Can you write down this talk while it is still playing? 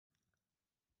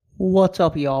What's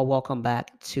up, y'all? Welcome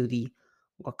back to the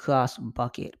Lacrosse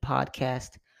Bucket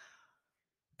Podcast.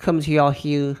 Coming to y'all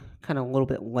here kind of a little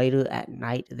bit later at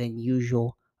night than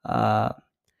usual. Uh,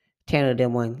 Tanner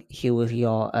Dimling here with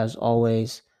y'all as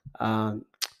always. Um,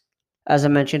 as I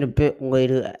mentioned, a bit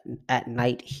later at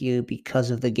night here because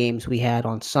of the games we had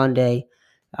on Sunday.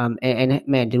 And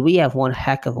man, did we have one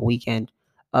heck of a weekend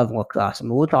of lacrosse? I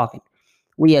mean, we're talking.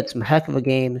 We had some heck of a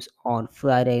games on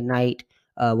Friday night,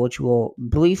 which we'll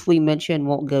briefly mention,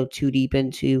 won't go too deep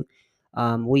into.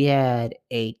 We had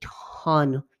a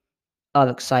ton of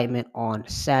excitement on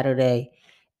Saturday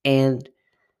and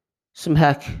some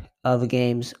heck of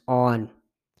games on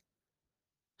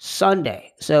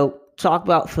Sunday. So, talk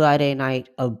about Friday night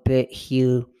a bit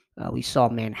here. We saw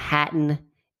Manhattan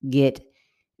get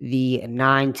the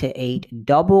 9-8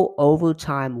 double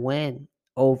overtime win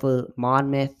over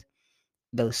Monmouth,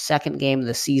 the second game of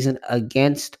the season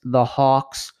against the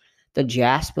Hawks. The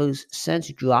Jaspers, since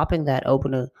dropping that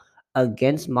opener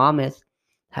against Monmouth,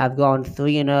 have gone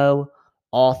 3-0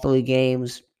 all three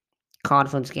games,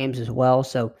 conference games as well.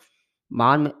 So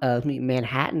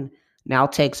Manhattan now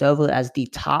takes over as the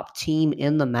top team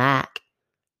in the MAC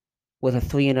with a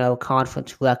 3-0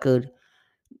 conference record.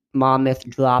 Monmouth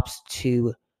drops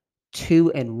to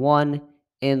 2-1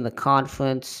 in the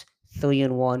conference,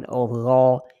 3-1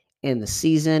 overall in the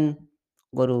season.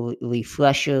 Little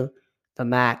refresher, the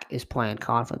MAC is playing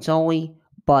conference only,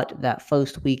 but that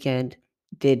first weekend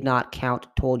did not count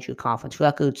towards your conference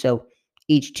record. So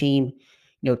each team,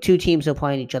 two teams are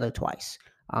playing each other twice,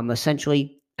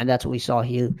 essentially, and that's what we saw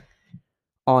here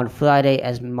on Friday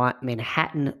as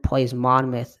Manhattan plays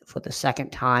Monmouth for the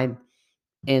second time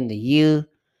in the year.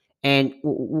 And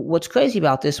what's crazy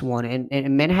about this one,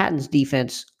 and Manhattan's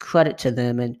defense, credit to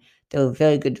them, and they're a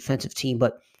very good defensive team,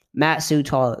 but Matt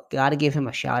Sutar, got to give him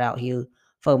a shout out here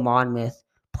for Monmouth.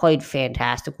 Played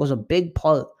fantastic, was a big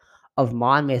part of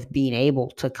Monmouth being able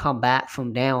to come back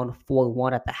from down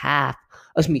 4-1 at the half,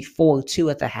 4-2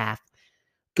 at the half,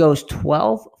 goes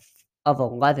 12 of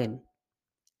 11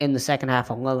 in the second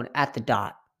half alone at the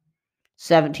dot.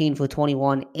 17 for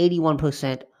 21,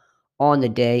 81% on the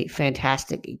day.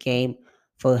 Fantastic game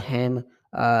for him.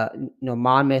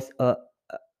 Monmouth,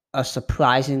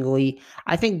 surprisingly,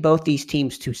 I think both these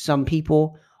teams to some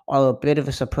people are a bit of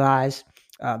a surprise.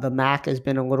 The MAC has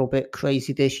been a little bit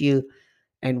crazy this year,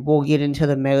 and we'll get into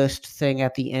the Marist thing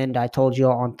at the end. I told you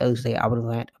on Thursday I would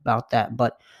rant about that,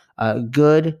 but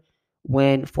good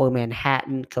win for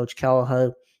Manhattan. Coach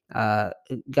Kelleher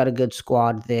got a good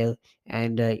squad there,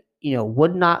 and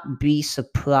would not be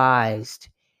surprised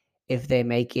if they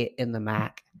make it in the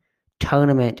MAC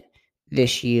tournament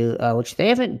this year, which they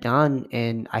haven't done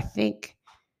in, I think,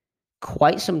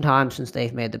 quite some time since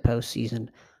they've made the postseason.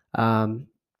 I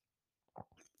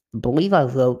believe I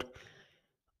wrote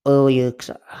earlier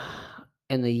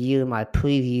in the year, my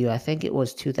preview, I think it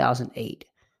was 2008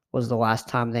 was the last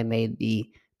time they made the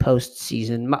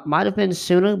postseason. Might have been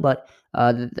sooner, but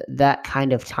that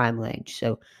kind of time range.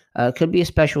 So it could be a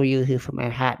special year here for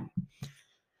Manhattan.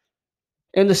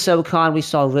 In the SoCon, we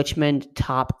saw Richmond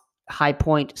top High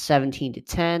Point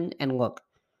 17-10. And look,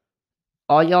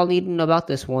 all y'all need to know about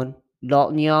this one,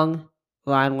 Dalton Young,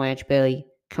 Ryan Lanchberry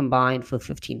combined for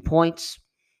 15 points.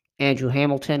 Andrew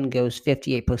Hamilton goes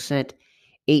 58%,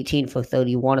 18 for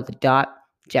 31 at the dot.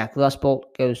 Jack Rustbolt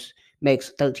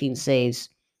makes 13 saves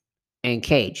and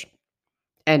cage.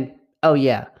 And,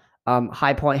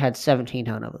 High Point had 17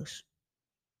 turnovers.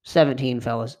 17,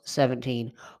 fellas,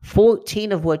 17.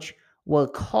 14 of which were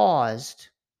caused.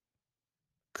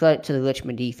 Credit to the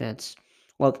Richmond defense.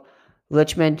 Look,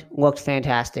 Richmond looked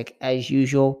fantastic as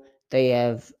usual. They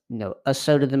have,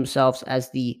 asserted themselves as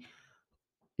they're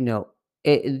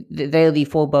the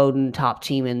foreboding top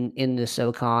team in the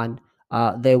SoCon.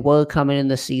 They were coming in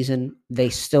the season. They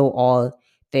still are.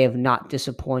 They have not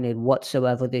disappointed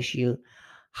whatsoever this year.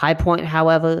 High Point,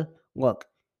 however, look,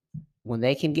 when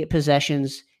they can get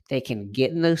possessions, they can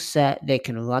get in their set, they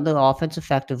can run their offense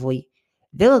effectively.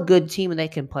 They're a good team and they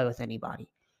can play with anybody.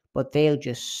 But they are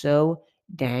just so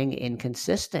dang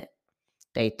inconsistent.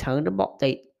 They turn the ball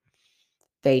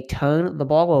they turn the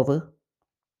ball over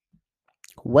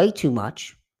way too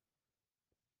much.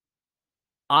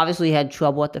 Obviously had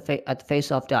trouble at the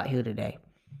face-off dot here today.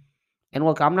 And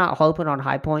look, I'm not hoping on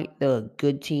High Point. They're a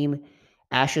good team.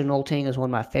 Asher Nolting is one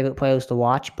of my favorite players to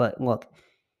watch. But look,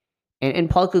 and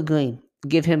Parker Green,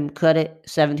 give him credit.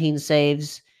 17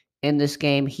 saves in this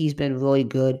game. He's been really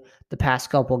good the past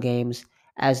couple games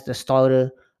as the starter.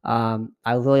 I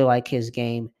really like his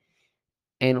game.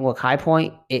 And look, High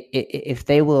Point, if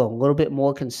they were a little bit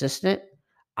more consistent,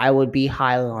 I would be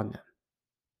higher on them.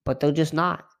 But they're just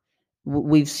not.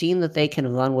 we've seen that they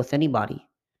can run with anybody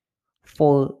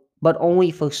but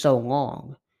only for so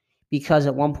long, because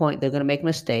at one point they're going to make a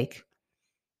mistake,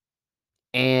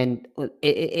 and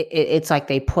it's like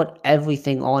they put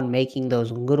everything on making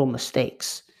those little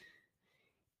mistakes,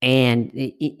 and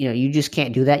you just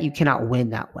can't do that. You cannot win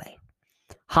that way.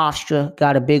 Hofstra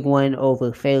got a big win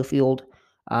over Fairfield.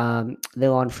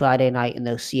 They're on Friday night in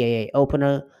their CAA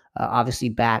opener, obviously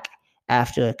back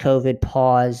after a COVID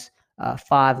pause.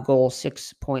 5-goal,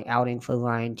 6-point outing for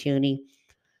Ryan Tierney.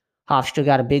 Hofstra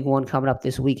got a big one coming up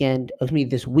this week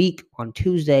on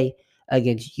Tuesday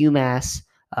against UMass.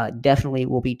 Definitely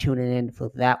will be tuning in for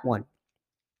that one.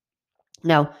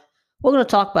 Now, we're going to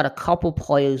talk about a couple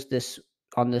players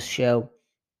on this show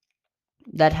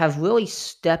that have really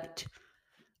stepped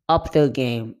up their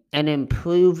game and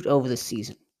improved over the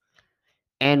season.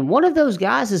 And one of those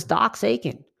guys is Dox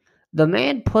Aitken. The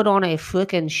man put on a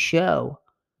freaking show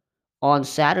on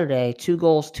Saturday, 2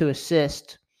 goals, 2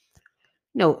 assists.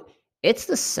 It's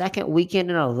the second weekend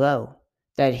in a row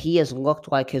that he has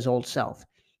looked like his old self.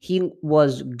 He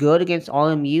was good against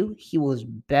RMU. He was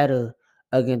better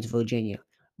against Virginia.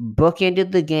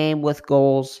 Bookended the game with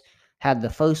goals, had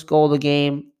the first goal of the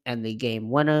game and the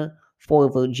game winner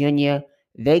for Virginia.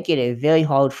 They get a very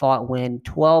hard-fought win,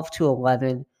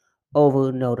 12-11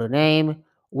 over Notre Dame.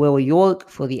 Will York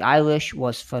for the Irish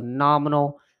was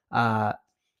phenomenal.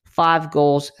 5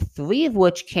 goals, 3 of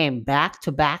which came back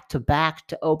to back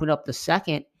to open up the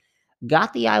second.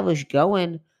 Got the Irish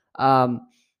going.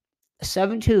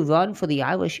 7-2 run for the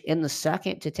Irish in the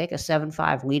second to take a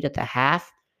 7-5 lead at the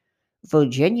half.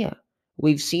 Virginia,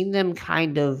 we've seen them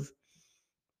kind of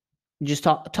just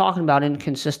talking about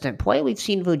inconsistent play. We've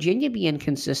seen Virginia be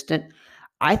inconsistent.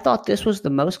 I thought this was the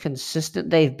most consistent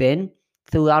they've been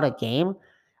throughout a game.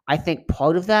 I think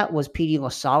part of that was Petey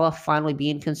LaSala finally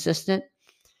being consistent.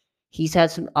 He's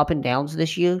had some up and downs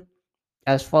this year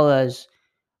as far as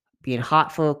being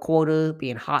hot for a quarter,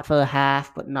 being hot for a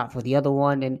half, but not for the other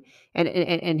one.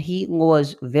 And he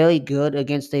was very good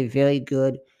against a very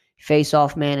good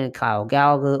face-off man in Kyle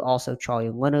Gallagher. Also, Charlie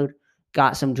Leonard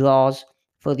got some draws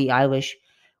for the Irish.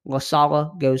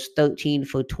 LaSala goes 13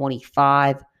 for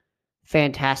 25.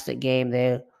 Fantastic game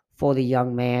there for the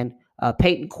young man.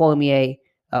 Peyton Cormier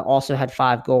also had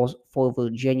 5 goals for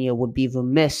Virginia. Would be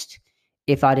remiss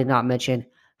if I did not mention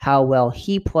how well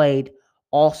he played.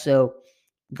 Also,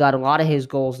 got a lot of his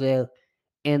goals there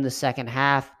in the second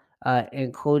half,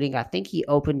 including, I think he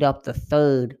opened up the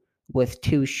third with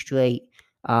 2 straight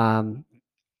there,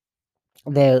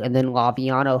 and then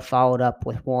Laviano followed up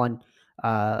with 1.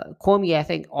 Cormier, I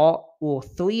think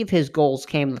 3 of his goals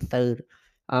came in the third.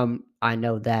 I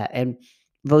know that. And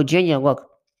Virginia, look,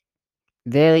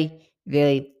 very,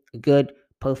 very good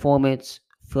performance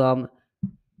from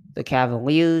the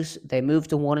Cavaliers. They moved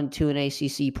to 1-2 in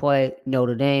ACC play.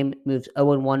 Notre Dame moves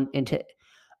 0-1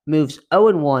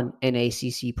 in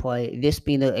ACC play. This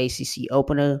being their ACC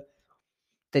opener.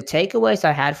 The takeaways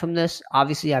I had from this,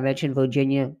 obviously, I mentioned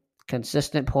Virginia,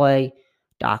 consistent play.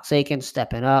 Dox Aitken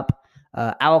stepping up.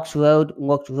 Alex Rode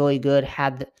looked really good.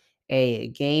 Had a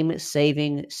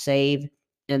game-saving save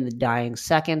in the dying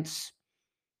seconds.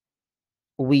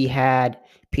 We had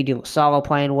Petey LaSala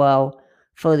playing well.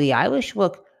 For the Irish,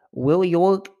 look, Will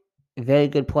York, very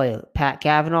good player. Pat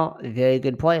Cavanaugh, very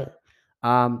good player.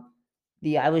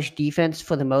 The Irish defense,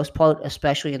 for the most part,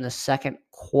 especially in the second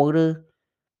quarter,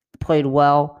 played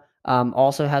well.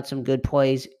 Also had some good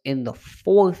plays in the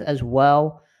fourth as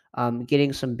well,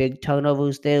 getting some big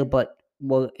turnovers there, but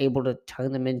were able to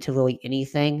turn them into really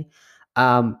anything.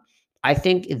 I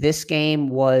think this game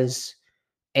was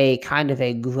a kind of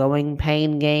a growing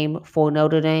pain game for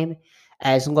Notre Dame.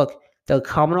 As look, they're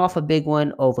coming off a big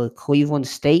one over Cleveland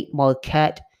State,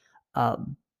 Marquette,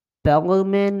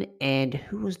 Bellarmine, and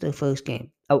who was their first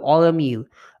game? Oh, RMU,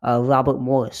 Robert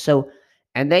Morris. So,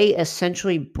 and they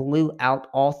essentially blew out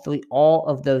all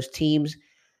of those teams.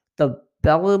 The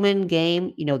Bellarmine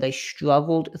game, they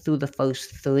struggled through the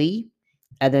first 3,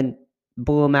 and then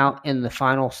blew them out in the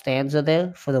final stanza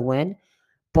there for the win.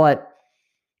 But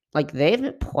they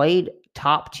haven't played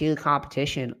top tier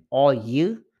competition all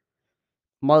year.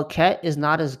 Marquette is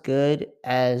not as good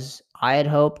as I had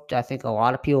hoped. I think a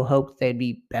lot of people hoped they'd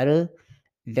be better.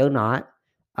 They're not.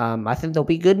 I think they'll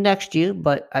be good next year,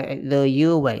 but they're a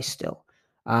year away still.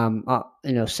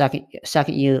 Second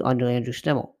year under Andrew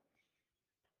Stimmel.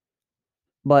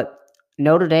 But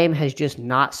Notre Dame has just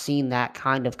not seen that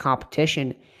kind of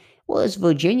competition, whereas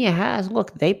Virginia has.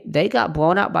 Look, they got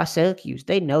blown out by Syracuse.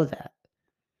 They know that.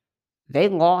 They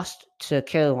lost to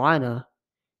Carolina,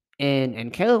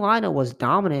 and Carolina was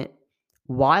dominant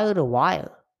wire to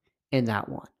wire in that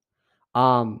one.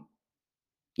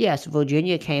 Yes,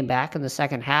 Virginia came back in the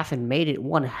second half and made it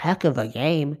one heck of a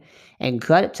game, and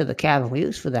credit to the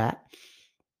Cavaliers for that.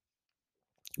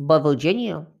 But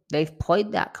Virginia, they've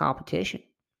played that competition.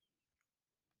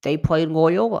 They played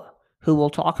Loyola, who we'll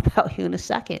talk about here in a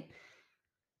second.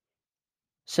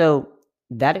 So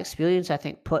that experience, I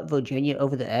think, put Virginia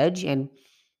over the edge. And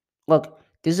look,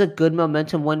 this is a good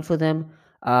momentum win for them.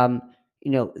 Um,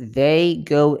 they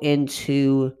go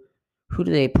into who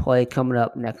do they play coming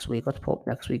up next week? Let's pull up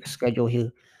next week's schedule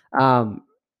here. Um,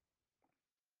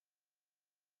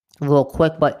 Real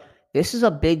quick, but this is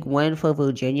a big win for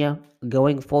Virginia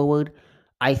going forward.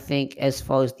 I think as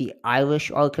far as the Irish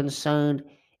are concerned,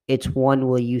 it's one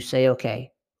where you say,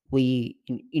 okay, we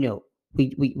you know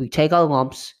we take our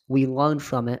lumps, we learn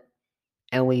from it,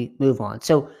 and we move on.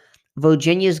 So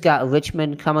Virginia's got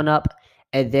Richmond coming up,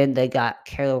 and then they got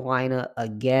Carolina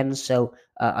again. So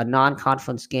a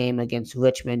non-conference game against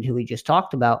Richmond, who we just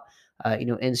talked about,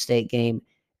 in-state game.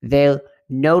 They're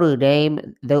Notre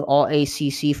Dame. They're all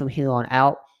ACC from here on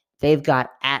out. They've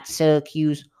got at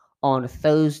Syracuse on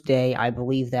Thursday. I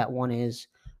believe that one is.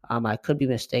 I could be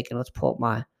mistaken. Let's pull up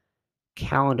my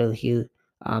calendar here.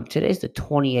 Today's the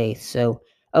 28th. So,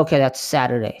 okay, that's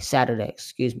Saturday. Saturday,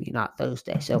 excuse me, not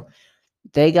Thursday. So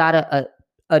they got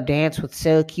a dance with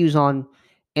Syracuse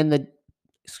in the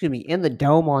in the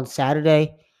dome on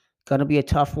Saturday. Gonna be a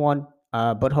tough one,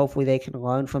 but hopefully they can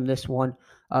learn from this one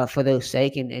for their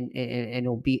sake, and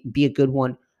it'll be a good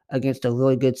one against a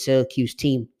really good Syracuse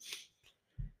team.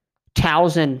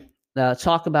 Towson,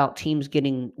 talk about teams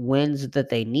getting wins that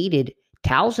they needed.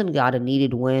 Towson got a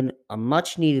needed win, a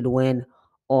much needed win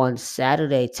on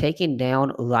Saturday, taking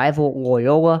down rival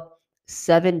Loyola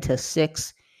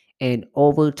 7-6 in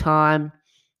overtime.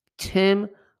 Tim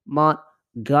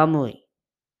Montgomery,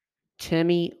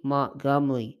 Timmy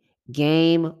Montgomery,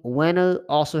 game winner,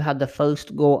 also had the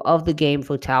first goal of the game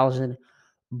for Towson,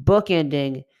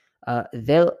 bookending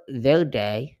their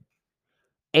day.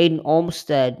 Aiden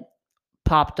Olmstead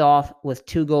popped off with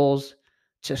 2 goals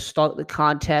to start the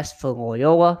contest for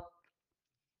Loyola.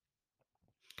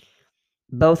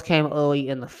 Both came early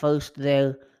in the first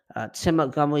there. Tim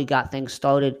Montgomery got things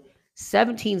started.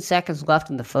 17 seconds left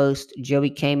in the first.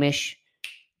 Joey Kamish,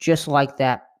 just like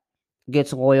that,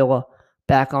 gets Loyola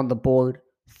back on the board.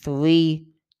 3-1.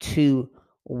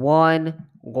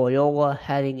 Loyola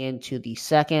heading into the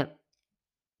second.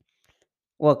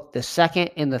 Look, the second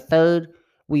and the third,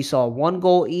 we saw 1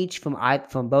 goal each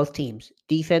from both teams.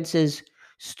 Defenses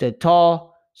stood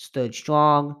tall, stood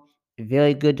strong.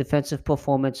 Very good defensive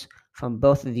performance from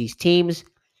both of these teams.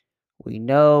 We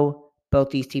know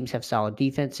both these teams have solid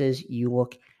defenses. You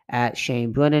look at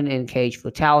Shane Brennan and Cage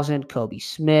for Towson, Kobe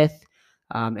Smith,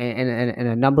 and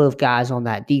a number of guys on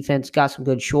that defense. Got some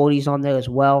good shorties on there as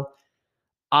well.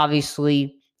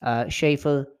 Obviously,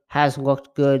 Schaefer has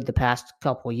looked good the past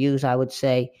couple of years, I would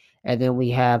say. And then we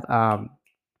have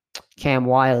Cam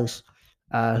Wires,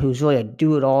 who's really a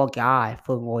do-it-all guy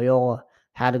for Loyola.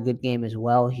 Had a good game as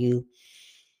well here.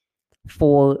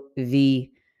 For the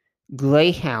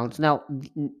Greyhounds, now,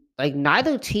 like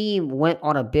neither team went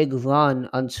on a big run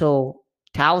until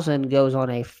Towson goes on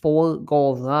a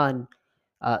 4-goal run,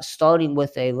 starting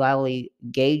with a Riley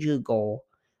Gager goal.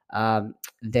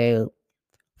 Their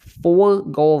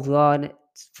 4-goal run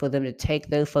for them to take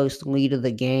their first lead of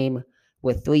the game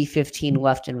with 3:15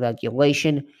 left in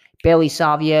regulation. Bailey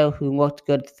Savio, who looked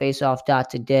good at the faceoff dot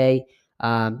today,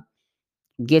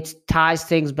 ties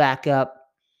things back up,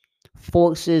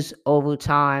 forces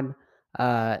overtime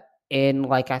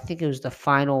in I think it was the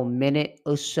final minute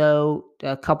or so,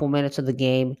 a couple minutes of the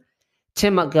game.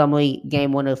 Tim Montgomery,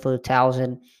 game winner for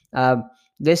Towson.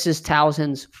 This is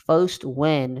Towson's first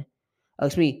win.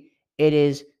 Excuse me, it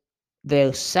is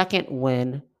their second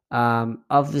win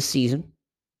of the season,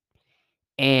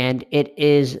 and it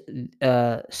is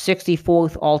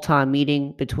 64th all-time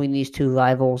meeting between these two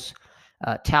rivals.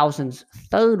 Towson's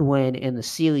third win in the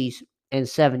series in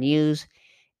 7 years,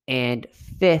 and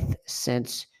 5th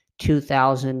since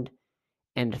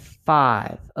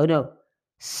 2005. Oh no,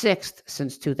 6th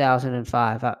since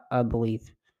 2005, I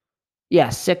believe. Yeah,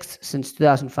 6th since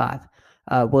 2005,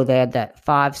 where they had that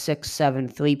 5, 6, 7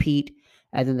 three-peat,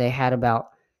 and then they had about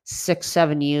 6,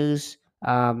 7 years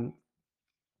of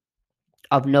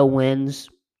no wins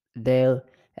there,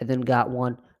 and then got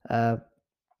one. I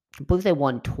believe they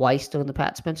won twice during the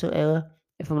Pat Spencer era,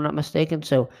 if I'm not mistaken.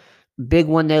 So big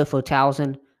one there for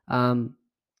Towson.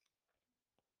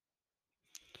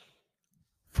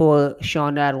 For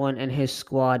Sean Adwin and his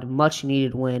squad, much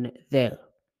needed win there.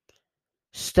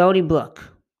 Stony Brook,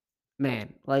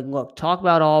 man, look, talk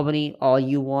about Albany all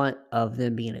you want of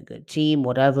them being a good team,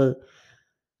 whatever.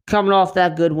 coming off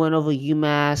that good win over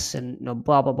UMass and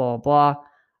blah blah blah blah.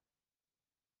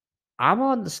 I'm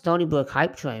on the Stony Brook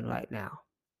hype train right now.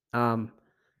 Um,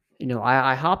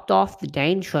 I hopped off the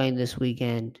Dane train this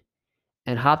weekend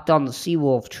and hopped on the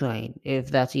Seawolf train, if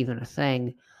that's even a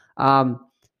thing.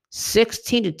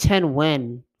 16-10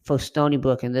 win for Stony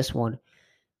Brook in this one.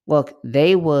 Look,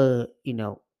 they were,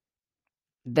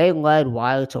 they led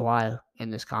wire to wire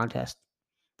in this contest.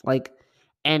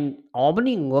 And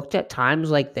Albany looked at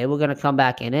times like they were going to come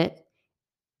back in it,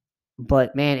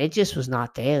 but man, it just was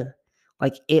not there.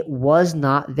 It was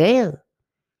not there.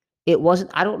 It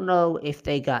wasn't. I don't know if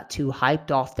they got too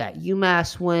hyped off that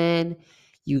UMass win.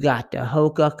 You got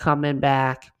DeHoka coming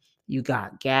back. You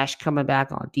got Gash coming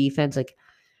back on defense.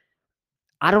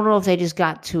 I don't know if they just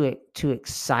got too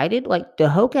excited.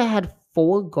 DeHoka had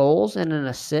 4 goals and an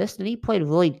assist, and he played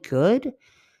really good.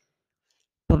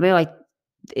 But man,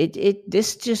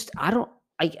 this just I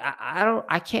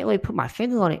can't really put my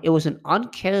finger on it. It was an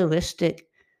uncharacteristic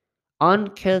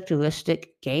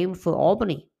game for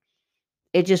Albany.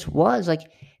 It just was.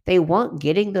 They weren't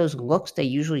getting those looks they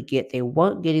usually get. They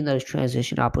weren't getting those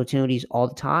transition opportunities all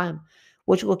the time.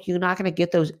 Which, look, you're not going to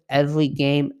get those every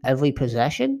game, every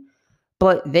possession,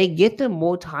 but they get them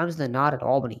more times than not at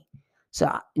Albany.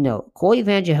 So, Corey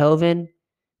Van Jehoven,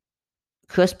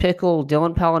 Chris Pickle,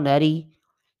 Dylan Palinetti,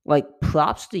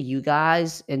 props to you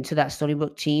guys and to that Stony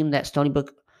Brook team, that Stony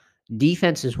Brook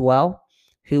defense as well,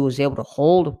 who was able to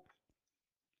hold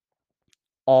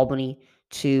Albany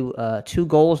to 2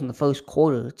 goals in the first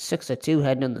quarter, 6-2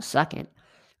 heading in the second.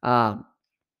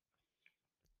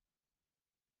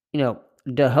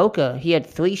 DeHoka, he had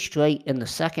 3 straight in the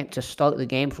second to start the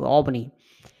game for Albany,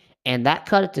 and that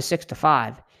cut it to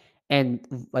 6-5. And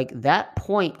that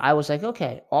point, I was like,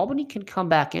 okay, Albany can come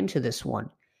back into this one.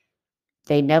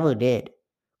 They never did.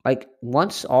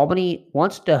 Once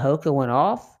DeHoka went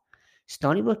off,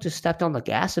 Stony Brook just stepped on the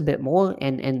gas a bit more,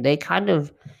 and they kind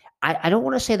of, I don't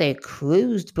want to say they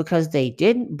cruised because they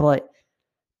didn't, but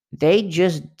they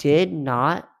just did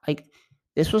not.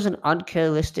 This was an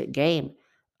uncharacteristic game.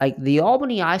 The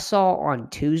Albany I saw on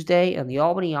Tuesday and the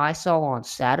Albany I saw on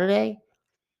Saturday,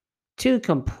 2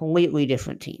 completely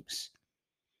different teams.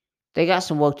 They got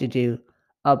some work to do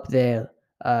up there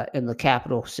in the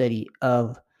capital city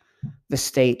of the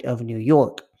state of New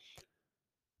York.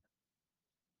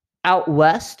 Out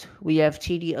west, we have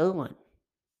TD Ierlan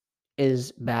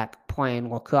is back playing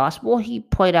lacrosse. Well, he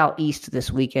played out east this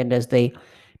weekend as they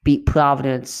beat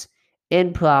Providence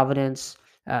in Providence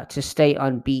to stay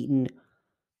unbeaten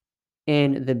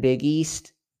in the Big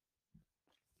East.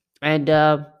 And,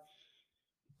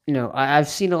 I've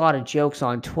seen a lot of jokes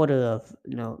on Twitter of,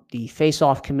 the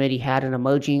face-off committee had an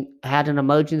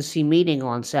emergency meeting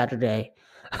on Saturday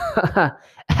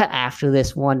after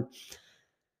this one.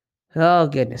 Oh,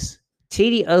 goodness.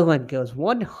 TD Ierlan goes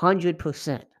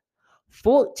 100%.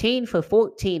 14 for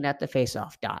 14 at the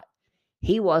face-off dot.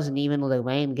 He wasn't even the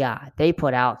main guy. They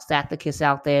put out Stathakis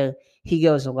out there. He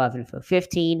goes 11 for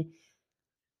 15.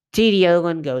 TD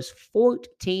Ierlan goes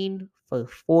 14 for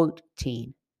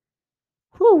 14.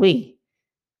 Whoo-wee.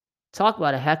 Talk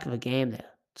about a heck of a game there.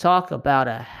 Talk about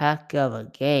a heck of a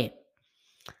game.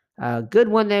 Good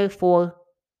one there for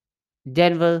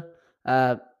Denver.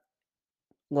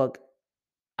 Look,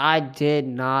 I did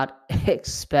not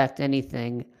expect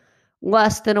anything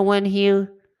less than a win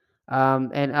here.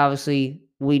 And obviously,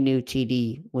 we knew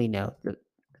TD. We know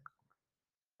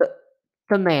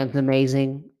the man's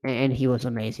amazing, and he was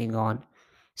amazing on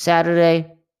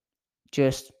Saturday,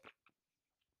 just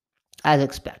as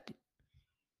expected.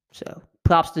 So,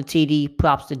 props to TD,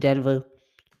 props to Denver.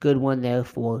 Good one there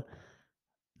for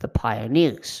the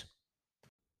Pioneers.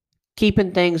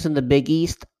 Keeping things in the Big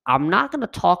East, I'm not going to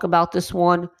talk about this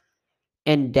one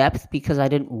in depth because I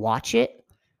didn't watch it.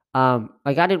 I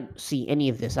didn't see any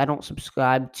of this. I don't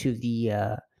subscribe to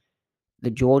the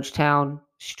Georgetown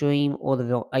stream or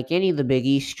any of the Big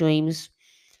East streams.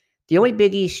 The only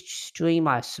Big East stream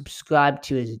I subscribe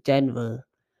to is Denver,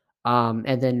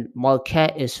 and then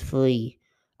Marquette is free.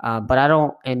 But I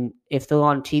don't, and if they're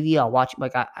on TV, I'll watch.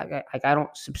 I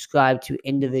don't subscribe to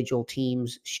individual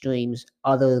teams' streams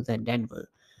other than Denver,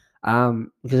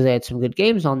 because they had some good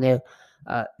games on there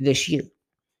this year,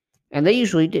 and they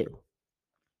usually do.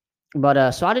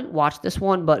 But so I didn't watch this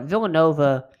one. But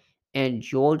Villanova and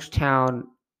Georgetown,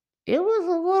 it was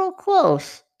a little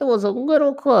close.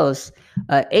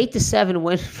 8-7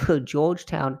 win for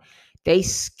Georgetown. They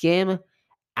skim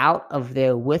out of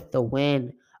there with the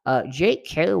win. Jake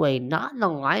Caraway not in the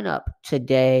lineup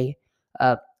today.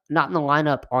 Not in the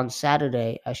lineup on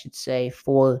Saturday, I should say,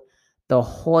 for the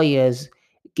Hoyas.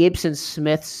 Gibson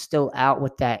Smith still out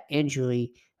with that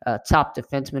injury. top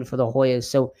defenseman for the Hoyas.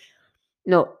 So,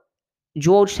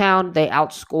 Georgetown, they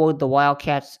outscored the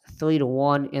Wildcats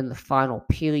 3-1 in the final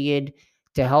period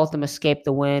to help them escape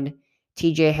the win.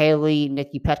 TJ Haley,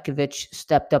 Nikki Petkovich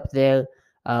stepped up there.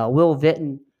 Will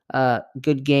Vitton,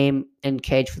 good game in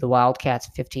cage for the Wildcats,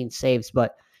 15 saves.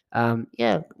 But a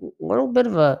little bit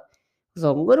of it was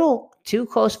a little too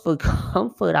close for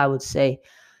comfort, I would say,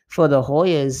 for the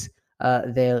Hoyas.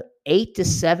 Their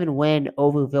 8-7 win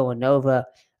over Villanova,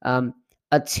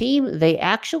 a team they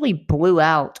actually blew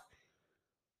out.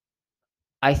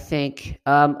 I think.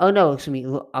 Oh no, excuse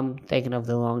me. I'm thinking of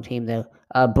the wrong team there.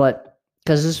 But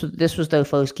because this was their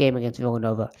first game against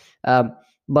Villanova.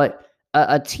 But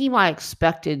a team I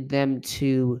expected them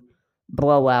to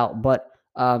blow out, but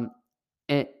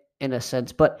in, in a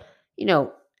sense, but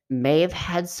may have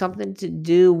had something to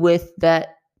do with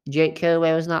that. Jake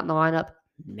Caraway was not in the lineup.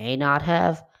 May not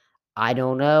have. I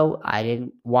don't know. I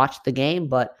didn't watch the game,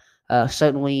 but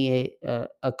certainly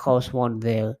a close one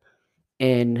there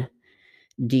in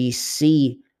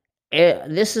DC.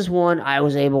 This is one I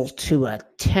was able to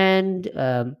attend.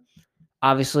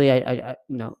 Obviously, I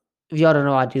if y'all don't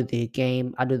know, I do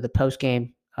the post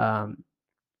game. I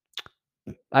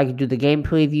can do the game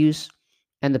previews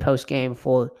and the post game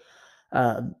for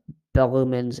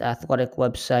Bellarmine's athletic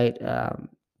website.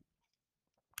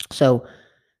 So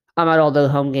I'm at all the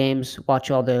home games,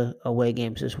 watch all the away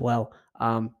games as well.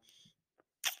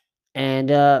 And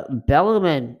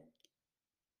Bellarmine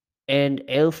and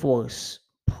Air Force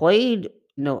played,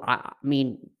 I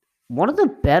mean, one of the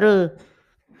better,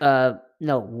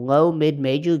 low mid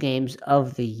major games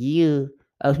of the year,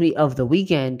 of the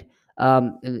weekend.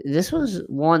 This was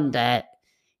one that,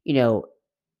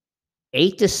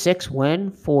 8-6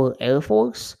 win for Air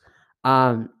Force.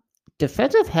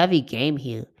 Defensive heavy game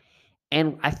here,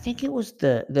 and I think it was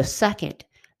the second.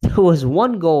 There was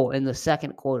one goal in the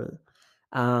second quarter.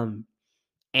 And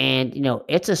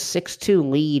it's a 6-2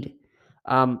 lead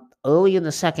early in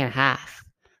the second half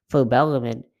for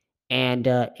Bellarmine. And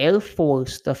Air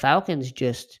Force, the Falcons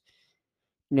just,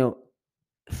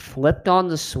 flipped on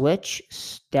the switch,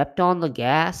 stepped on the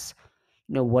gas,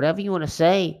 whatever you want to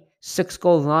say.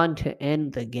 6-goal run to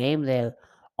end the game there.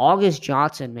 August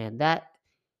Johnson, man, that,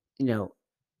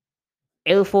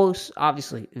 Air Force,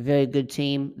 obviously, very good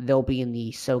team. They'll be in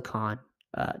the SoCon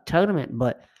tournament,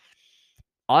 but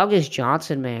August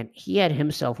Johnson, man, he had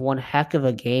himself one heck of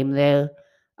a game there.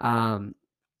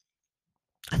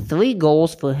 3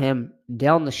 goals for him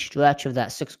down the stretch of that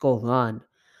 6-goal run.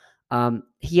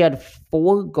 He had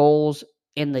 4 goals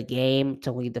in the game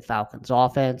to lead the Falcons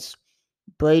offense.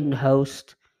 Braden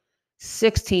Host,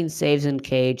 16 saves in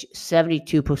cage,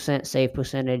 72% save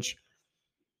percentage.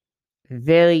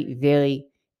 Very, very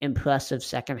impressive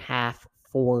second half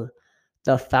for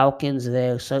the Falcons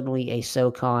there. Certainly a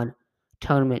SoCon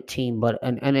tournament team, but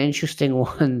an interesting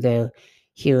one there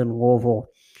here in Louisville.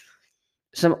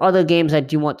 Some other games I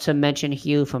do want to mention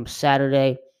here from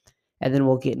Saturday, and then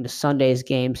we'll get into Sunday's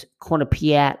games.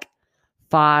 Quinnipiac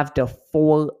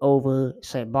 5-4 over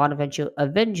St. Bonaventure,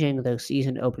 avenging their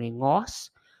season opening loss.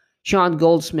 Sean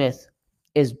Goldsmith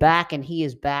is back, and he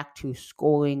is back to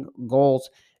scoring goals.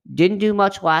 Didn't do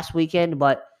much last weekend,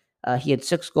 but he had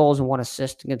 6 goals and 1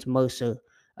 assist against Mercer.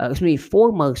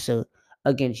 For Mercer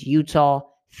against Utah,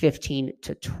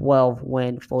 15-12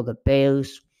 win for the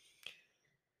Bears.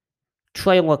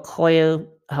 Trey LeClaire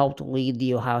helped lead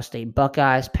the Ohio State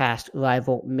Buckeyes past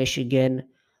rival Michigan.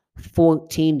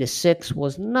 14-6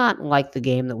 was not like the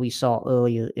game that we saw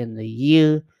earlier in the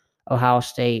year. Ohio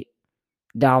State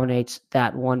dominates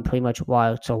that one pretty much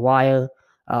wire to wire.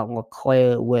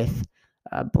 LeClaire with,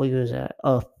 I believe it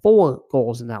was 4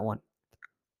 goals in that one.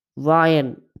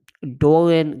 Ryan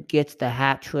Doran gets the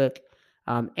hat trick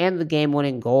and the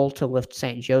game-winning goal to lift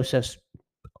St. Joseph's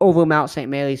over Mount St.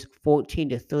 Mary's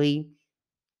 14-3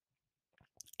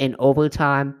 in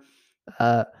overtime.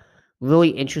 Really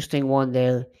interesting one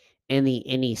there in the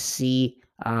NEC.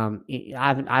 I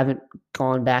haven't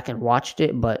gone back and watched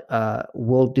it, but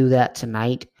we'll do that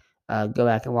tonight. Go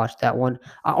back and watch that one.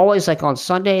 I always on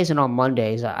Sundays and on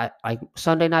Mondays. I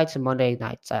Sunday nights and Monday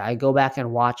nights. I go back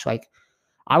and watch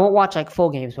I won't watch full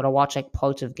games, but I'll watch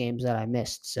parts of games that I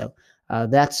missed. So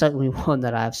that's certainly one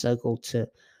that I've circled to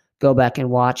go back and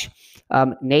watch.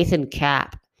 Nathan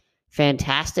Kapp,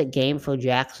 fantastic game for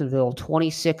Jacksonville,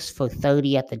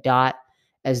 26-for-30 at the dot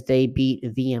as they beat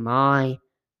VMI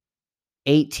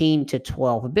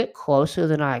 18-12. A bit closer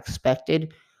than I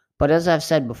expected, but as I've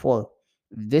said before,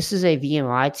 this is a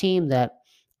VMI team that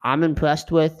I'm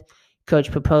impressed with.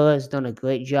 Coach Papilla has done a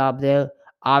great job there.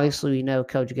 Obviously, we know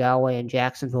Coach Galloway and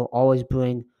Jacksonville always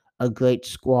bring a great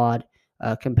squad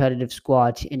competitive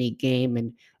squad to any game,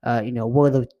 and we're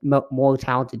the more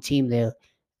talented team there,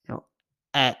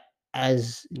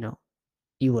 as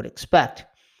you would expect.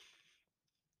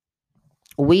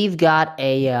 We've got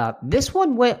this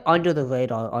one went under the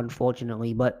radar,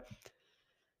 unfortunately, but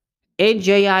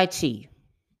NJIT,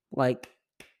 like,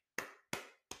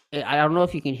 I don't know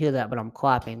if you can hear that, but I'm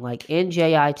clapping. Like,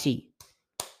 NJIT,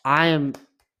 I am,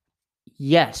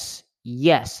 yes,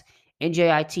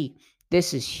 NJIT,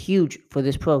 this is huge for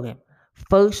this program.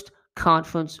 First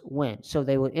conference win. So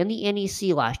they were in the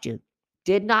NEC last year.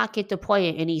 Did not get to play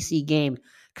an NEC game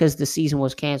because the season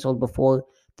was canceled before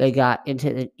they got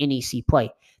into the NEC play.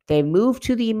 They moved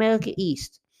to the America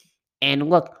East. And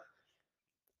look,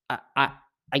 I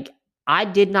I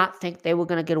did not think they were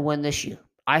going to get a win this year.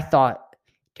 I thought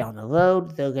down the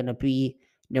road they're going to be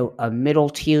a middle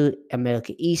tier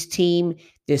America East team.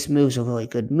 This move's a really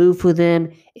good move for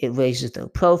them. It raises their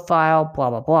profile, blah,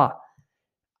 blah, blah.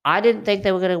 I didn't think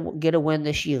they were going to get a win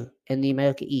this year in the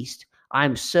America East.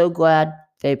 I'm so glad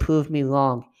they proved me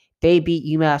wrong. They beat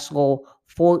UMass Lowell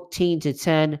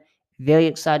 14-10. Very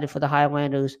excited for the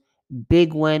Highlanders.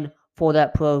 Big win for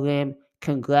that program.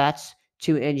 Congrats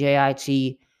to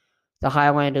NJIT, the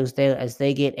Highlanders there, as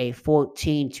they get a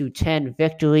 14-10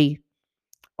 victory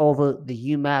over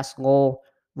the UMass Lowell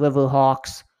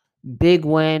Riverhawks. Big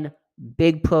win,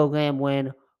 big program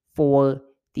win for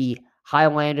the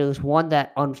Highlanders. One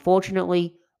that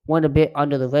unfortunately went a bit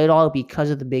under the radar because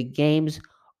of the big games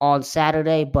on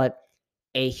Saturday, but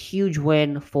a huge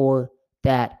win for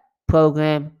that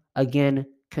program. Again,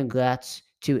 congrats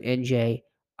to NJIT.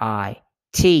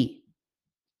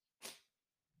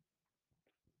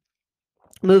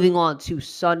 Moving on to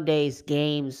Sunday's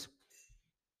games.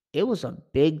 It was a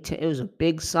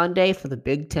big Sunday for the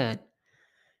Big Ten.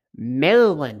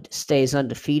 Maryland stays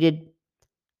undefeated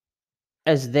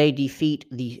as they defeat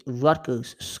the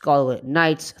Rutgers Scarlet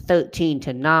Knights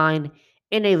 13-9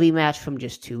 in a rematch from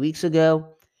just 2 weeks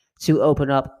ago to open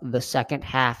up the second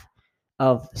half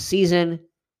of the season.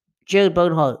 Jared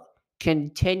Bernhardt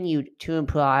continued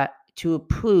to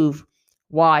prove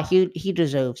why he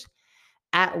deserves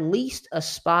at least a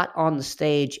spot on the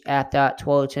stage at that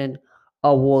Twerton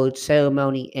Award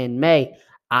ceremony in May.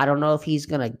 I don't know if he's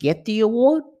going to get the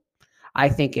award. I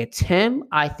think it's him.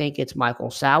 I think it's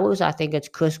Michael Sowers. I think it's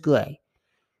Chris Gray.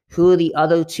 Who are the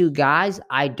other two guys?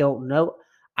 I don't know.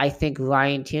 I think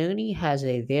Ryan Tierney has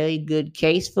a very good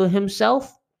case for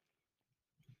himself.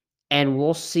 And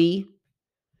we'll see.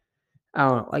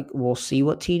 We'll see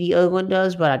what TD Ierlan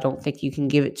does, but I don't think you can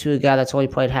give it to a guy that's only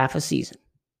played half a season.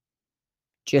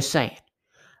 Just saying.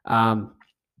 But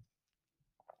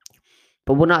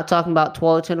we're not talking about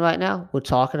Tualatin right now. We're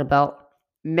talking about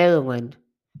Maryland.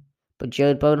 But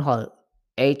Jared Bernhardt,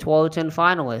 a Tualatin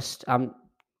finalist.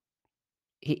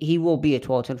 He will be a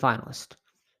Tualatin finalist.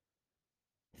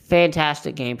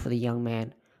 Fantastic game for the young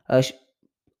man.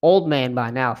 Old man by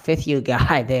now, fifth-year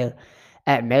guy there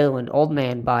at Maryland. Old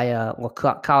man by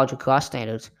college lacrosse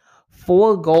standards.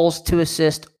 4 goals to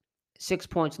assist, 6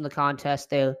 points in the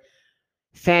contest there.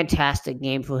 Fantastic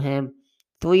game for him.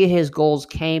 3 of his goals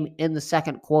came in the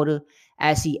second quarter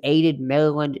as he aided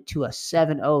Maryland to a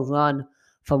 7-0 run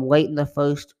from late in the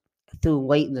first through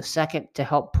late in the second to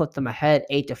help put them ahead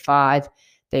 8-5.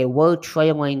 They were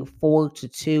trailing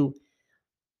 4-2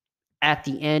 at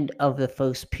the end of the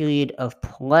first period of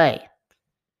play.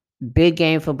 Big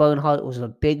game for Bernhardt. It was a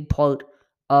big part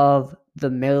of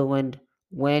the Maryland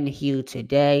win here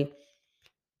today.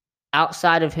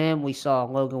 Outside of him, we saw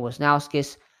Logan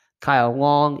Wisnauskas, Kyle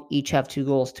Long each have 2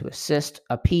 goals to assist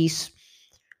apiece.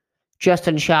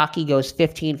 Justin Shockey goes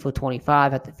 15 for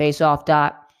 25 at the faceoff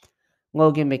dot.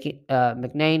 Logan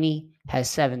McNaney has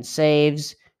 7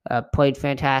 saves, played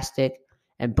fantastic.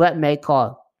 And Brett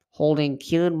Maycar holding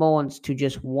Kieran Mullins to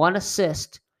just 1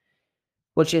 assist,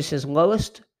 which is his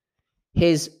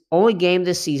only game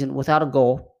this season without a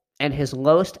goal, and his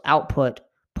lowest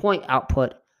point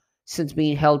output, since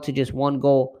being held to just 1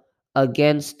 goal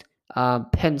against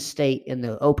Penn State in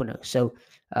the opener. So,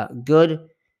 good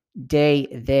day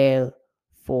there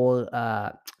for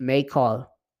Maycar,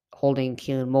 holding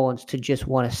Kieran Mullins to just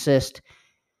 1 assist.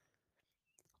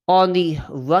 On the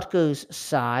Rutgers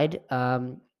side,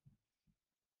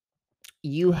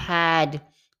 you had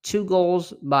 2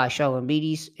 goals by Charlon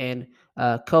Beatties and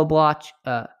Koblach,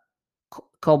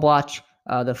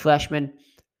 the freshman.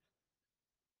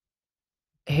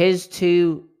 His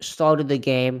 2 started the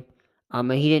game,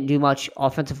 and he didn't do much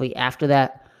offensively after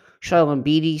that. Charlon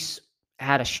Beatties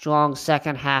had a strong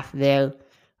second half there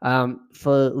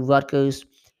for Rutgers.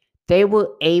 They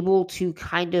were able to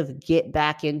kind of get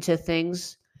back into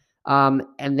things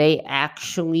and they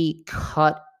actually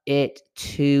cut it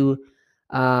to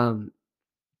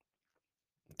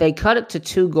they cut it to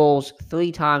 2 goals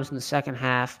 3 times in the second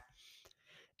half,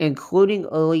 including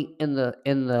early in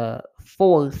the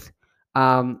fourth,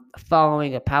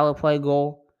 following a power play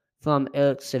goal from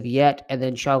Eric Saviet, and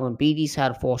then Charlon Beatties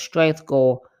had a full-strength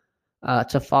goal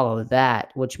to follow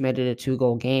that, which made it a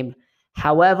 2-goal game.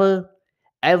 However,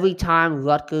 every time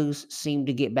Rutgers seemed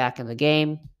to get back in the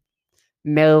game,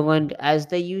 Maryland, as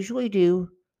they usually do,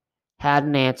 had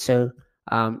an answer.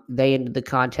 They ended the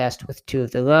contest with 2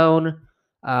 of their own.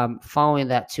 Following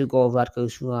that 2-goal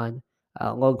Rutgers run,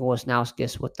 Logan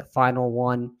Wisnauskas with the final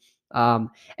one. And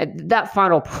that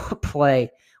final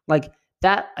play, like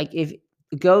that, like if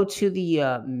go to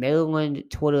the Maryland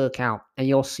Twitter account and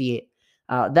you'll see it.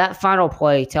 That final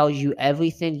play tells you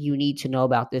everything you need to know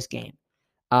about this game.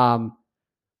 Kyle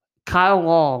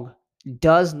Long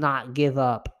does not give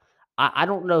up. I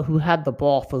don't know who had the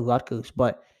ball for Rutgers,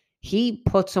 but he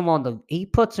puts him in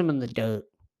the dirt,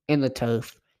 in the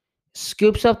turf,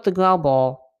 scoops up the ground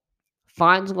ball,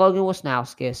 finds Logan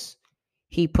Wisnauskas.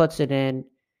 He puts it in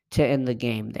to end the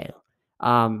game there.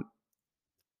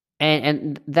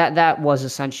 And that was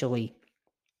essentially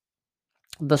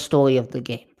the story of the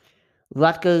game.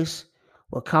 Rutgers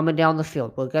were coming down the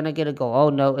field. We're going to get a goal. Oh,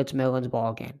 no, it's Maryland's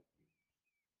ball again.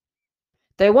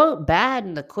 They weren't bad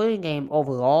in the clearing game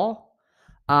overall.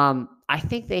 I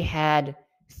think they had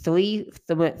three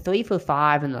for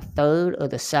 5 in the third or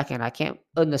the second.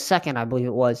 In the second, I believe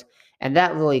it was. And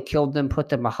that really killed them, put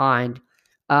them behind.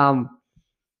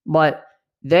 But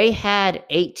they had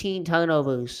 18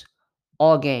 turnovers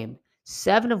all game,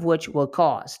 7 of which were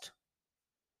caused.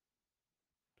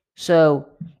 So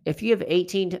if you have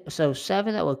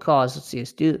 7 that were caused, I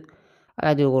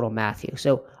gotta do a little math here.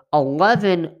 So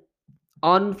 11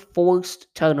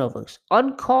 unforced turnovers,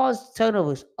 uncaused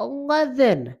turnovers,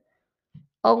 11.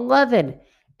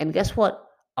 And guess what?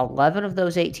 11 of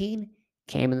those 18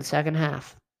 came in the second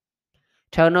half.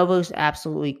 Turnovers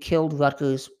absolutely killed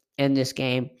Rutgers in this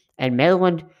game, and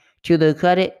Maryland, to their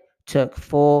credit, took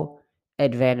full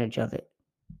advantage of it.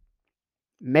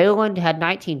 Maryland had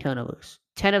 19 turnovers.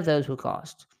 10 of those were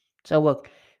caused. So look,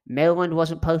 Maryland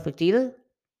wasn't perfect either,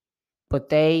 but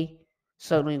they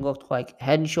certainly looked like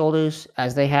head and shoulders,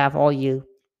 as they have all year,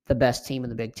 the best team in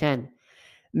the Big Ten.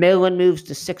 Maryland moves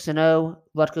to 6-0.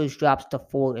 Rutgers drops to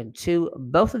 4-2.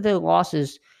 Both of their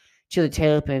losses to the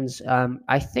Terrapins.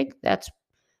 I think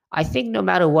no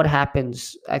matter what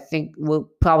happens, I think we're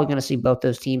probably going to see both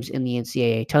those teams in the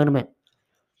NCAA tournament.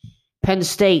 Penn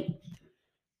State,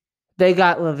 they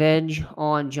got revenge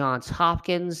on Johns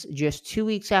Hopkins just 2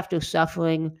 weeks after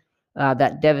suffering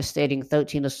that devastating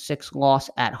 13-6 loss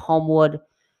at Homewood.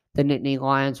 The Nittany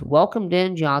Lions welcomed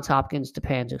in Johns Hopkins to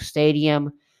Panzer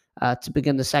Stadium to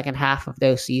begin the second half of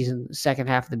their season. The second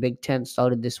half of the Big Ten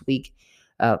started this week.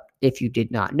 If you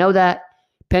did not know that,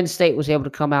 Penn State was able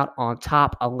to come out on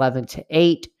top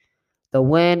 11-8. The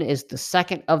win is the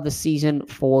second of the season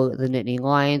for the Nittany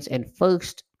Lions and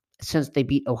first since they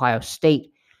beat Ohio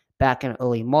State back in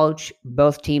early March.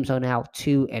 Both teams are now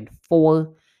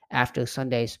 2-4 after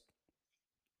Sunday's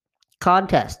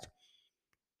contest.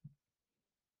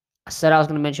 I said I was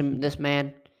going to mention this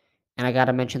man, and I got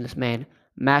to mention this man,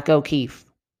 Mac O'Keefe.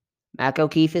 Mac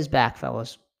O'Keefe is back,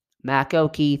 fellas. Mac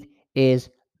O'Keefe is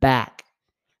back.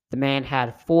 The man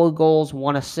had 4 goals,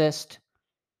 1 assist,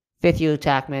 fifth-year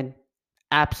attackman.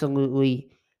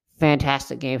 Absolutely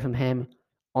fantastic game from him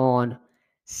on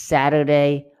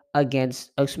Sunday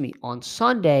against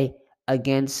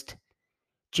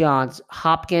Johns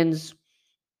Hopkins.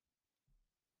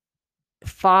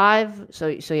 So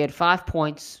he had 5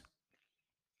 points,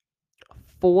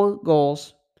 4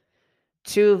 goals,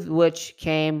 2 of which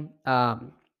came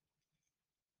in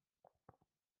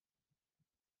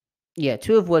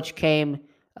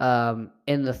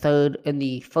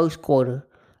the first quarter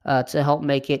to help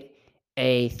make it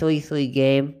a 3-3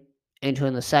 game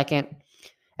entering the second.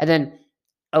 And then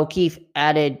O'Keefe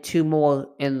added 2 more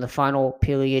in the final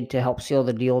period to help seal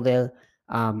the deal there.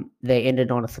 They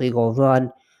ended on a 3-goal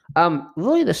run.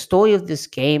 Really the story of this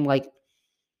game,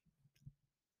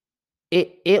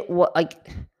 it was like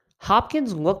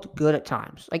Hopkins looked good at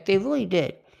times. Like they really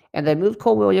did. And they moved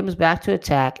Cole Williams back to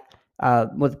attack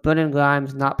with Brennan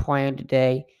Grimes not playing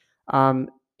today. And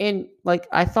like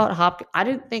I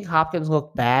didn't think Hopkins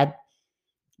looked bad,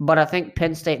 but I think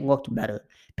Penn State looked better.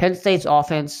 Penn State's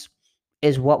offense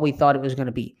is what we thought it was going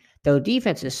to be. Their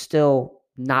defense is still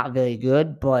not very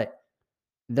good, but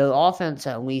their offense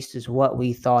at least is what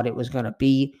we thought it was going to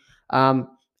be. And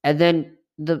then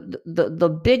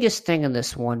the biggest thing in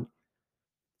this one,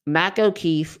 Mac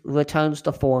O'Keefe returns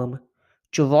to form.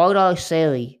 Gerard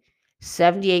Arceli,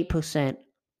 78%,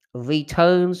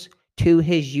 returns to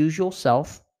his usual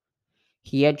self.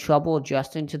 He had trouble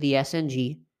adjusting to the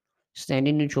SNG,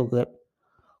 standing neutral grip.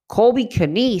 Colby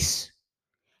Knies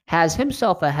has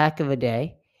himself a heck of a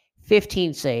day,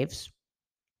 15 saves,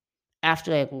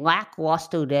 after a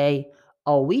lackluster day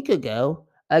a week ago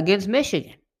against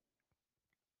Michigan.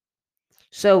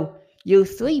 So your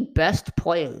three best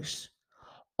players,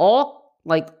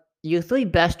 your three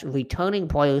best returning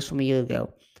players from a year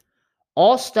ago,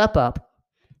 all step up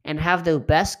and have their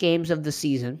best games of the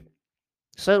season.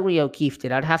 Certainly O'Keefe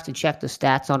did. I'd have to check the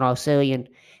stats on Arceli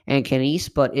and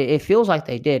Knies, but it feels like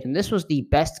they did. And this was the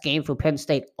best game for Penn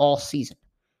State all season.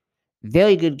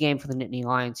 Very good game for the Nittany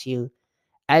Lions here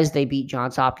as they beat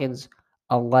Johns Hopkins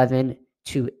 11-8.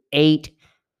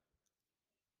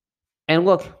 And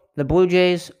look, the Blue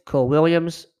Jays, Cole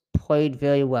Williams, played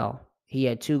very well. He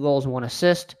had 2 goals and 1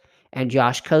 assist. And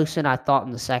Josh Cosin, I thought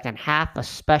in the second half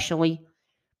especially,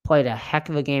 played a heck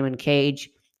of a game in cage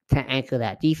to anchor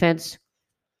that defense.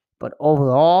 But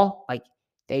overall,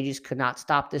 they just could not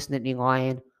stop this Nittany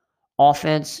Lion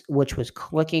offense, which was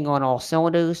clicking on all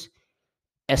cylinders,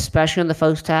 especially in the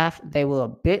first half. They were a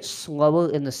bit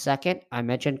slower in the second. I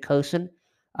mentioned Cosin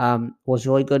was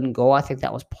really good in goal. I think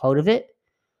that was part of it.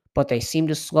 But they seemed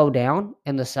to slow down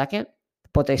in the second,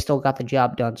 but they still got the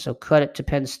job done. So credit to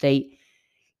Penn State.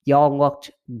 Y'all looked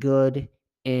good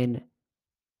in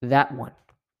that one.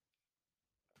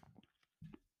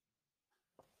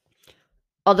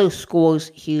 Other scores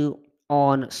here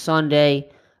on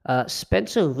Sunday.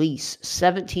 Spencer Reese,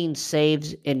 17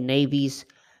 saves in Navy's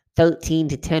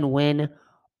 13-10 win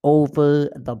over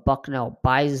the Bucknell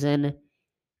Bison.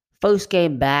 First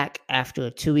game back after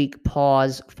a 2-week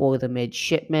pause for the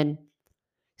midshipmen.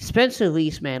 Spencer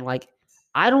Reese, man,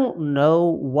 I don't know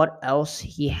what else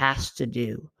he has to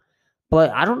do. But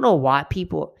I don't know why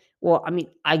people, well, I mean,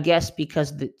 I guess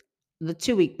because the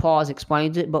 2-week pause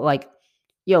explains it, but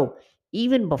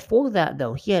even before that,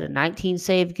 though, he had a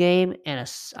 19-save game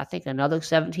and I think another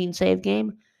 17-save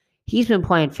game. He's been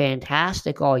playing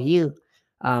fantastic all year.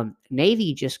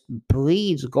 Navy just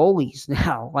bleeds goalies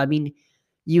now. I mean,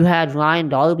 you had Ryan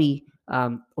Darby.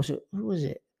 Who was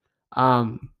it?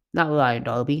 Not Ryan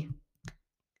Darby.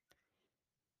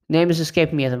 Name is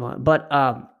escaping me at the moment. But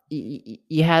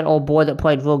you had old boy that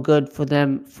played real good for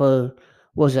them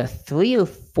was a 3 or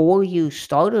 4 year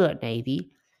starter at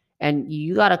Navy. And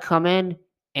you got to come in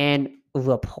and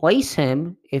replace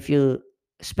him if you're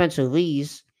Spencer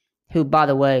Lees, who, by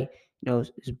the way,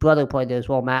 his brother played there as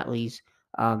well, Matt Lees.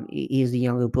 He's the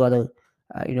younger brother,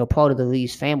 part of the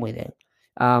Lees family there.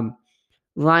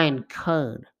 Ryan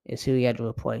Kern is who he had to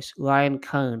replace. Ryan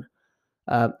Kern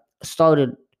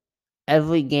started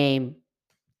every game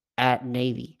at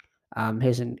Navy,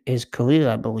 his career,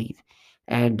 I believe.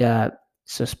 And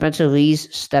so Spencer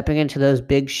Lee's stepping into those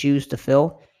big shoes to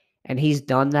fill, and he's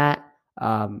done that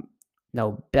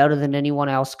better than anyone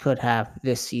else could have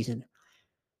this season.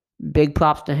 Big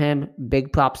props to him.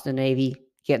 Big props to Navy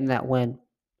getting that win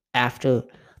after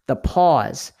the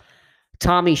pause.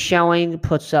 Tommy Schelling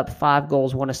puts up 5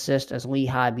 goals, 1 assist as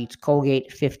Lehigh beats Colgate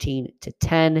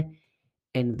 15-10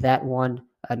 in that one.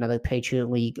 Another Patriot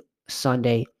League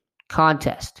Sunday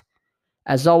contest.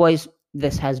 As always,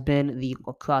 this has been the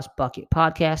Lacrosse Bucket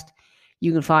Podcast.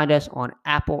 You can find us on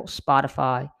Apple,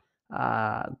 Spotify,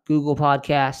 Google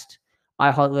Podcast,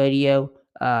 iHeartRadio,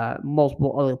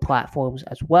 multiple other platforms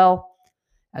as well.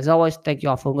 As always, thank you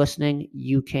all for listening.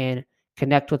 You can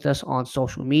connect with us on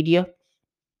social media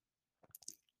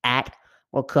at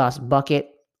Lacrosse Bucket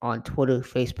on Twitter,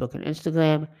 Facebook, and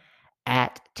Instagram.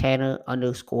 At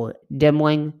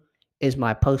Tanner_Demling is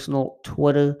my personal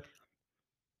Twitter.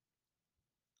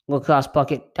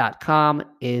 LacrosseBucket.com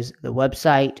is the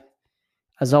website.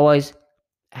 As always,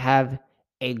 have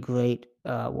a great,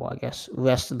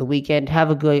 rest of the weekend. Have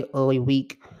a great early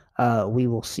week. We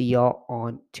will see y'all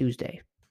on Tuesday.